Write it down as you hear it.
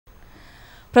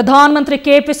प्रधानमन्त्री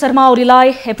केपी शर्मा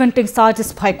ओलीलाई एपेन्डिक्साइटिस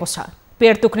भएको छ।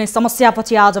 पेट दुख्ने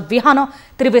समस्यापछि आज बिहान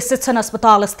त्रिवे शिक्षण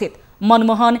अस्पताल स्थित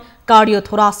Manmohan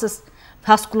कार्डियोथोरासिस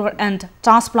vascular and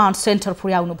transplant centre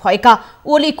पुर्याउनु भएका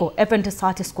ओलीको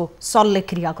एपेन्डिक्साइटिसको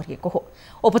शल्यक्रिया गरिएको हो।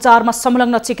 उपचारमा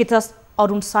संलग्न चिकित्सक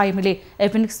अरुण साइमीले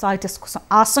एपेन्डिक्साइटिसको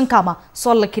आशंकामा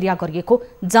शल्यक्रिया गरिएको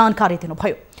जानकारी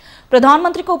दिनुभयो।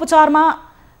 प्रधानमन्त्रीको उपचारमा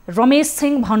रमेश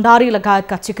सिंह भण्डारी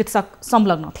लगायतका चिकित्सक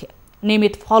संलग्न थिए।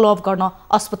 नियमित फलोअप गर्न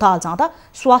अस्पताल जाँदा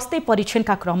स्वास्थ्य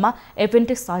परीक्षणका क्रममा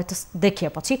एपेन्डिक्साइटिस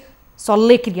देखिएपछि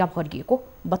शल्यक्रिया गरिएको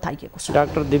बताइएको छ।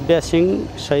 डाक्टर दिव्या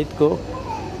सिंह सहितको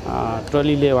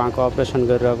टोलीले उहाँको अपरेसन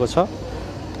गरिरहेको छ।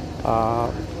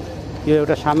 यो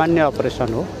एउटा सामान्य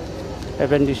अपरेसन हो।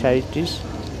 एपेन्डिसाइटिस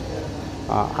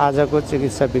आजको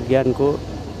चिकित्सा विज्ञानको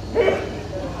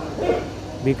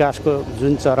विकासको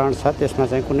जुन चरण छ त्यसमा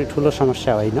चाहिँ कुनै ठुलो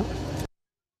समस्या होइन।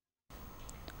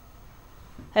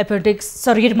 एपेन्डिक्स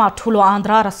शरीरमा ठुलो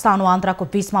आन्द्रा र सानो आन्द्राको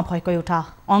बीचमा भएको एउटा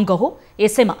अङ्ग हो।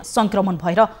 यसैमा संक्रमण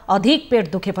भएर अधिक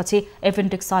पेट दुखेपछि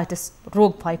एपेन्डिक्साइटिस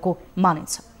रोग भएको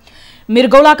मानिन्छ।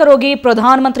 मृगौलाका रोगी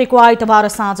प्रधानमन्त्रीको आइतबार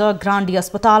साँझ ग्रान्डी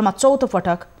अस्पतालमा चौथो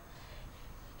पटक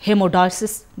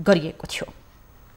हेमोडायलिसिस गरिएको थियो।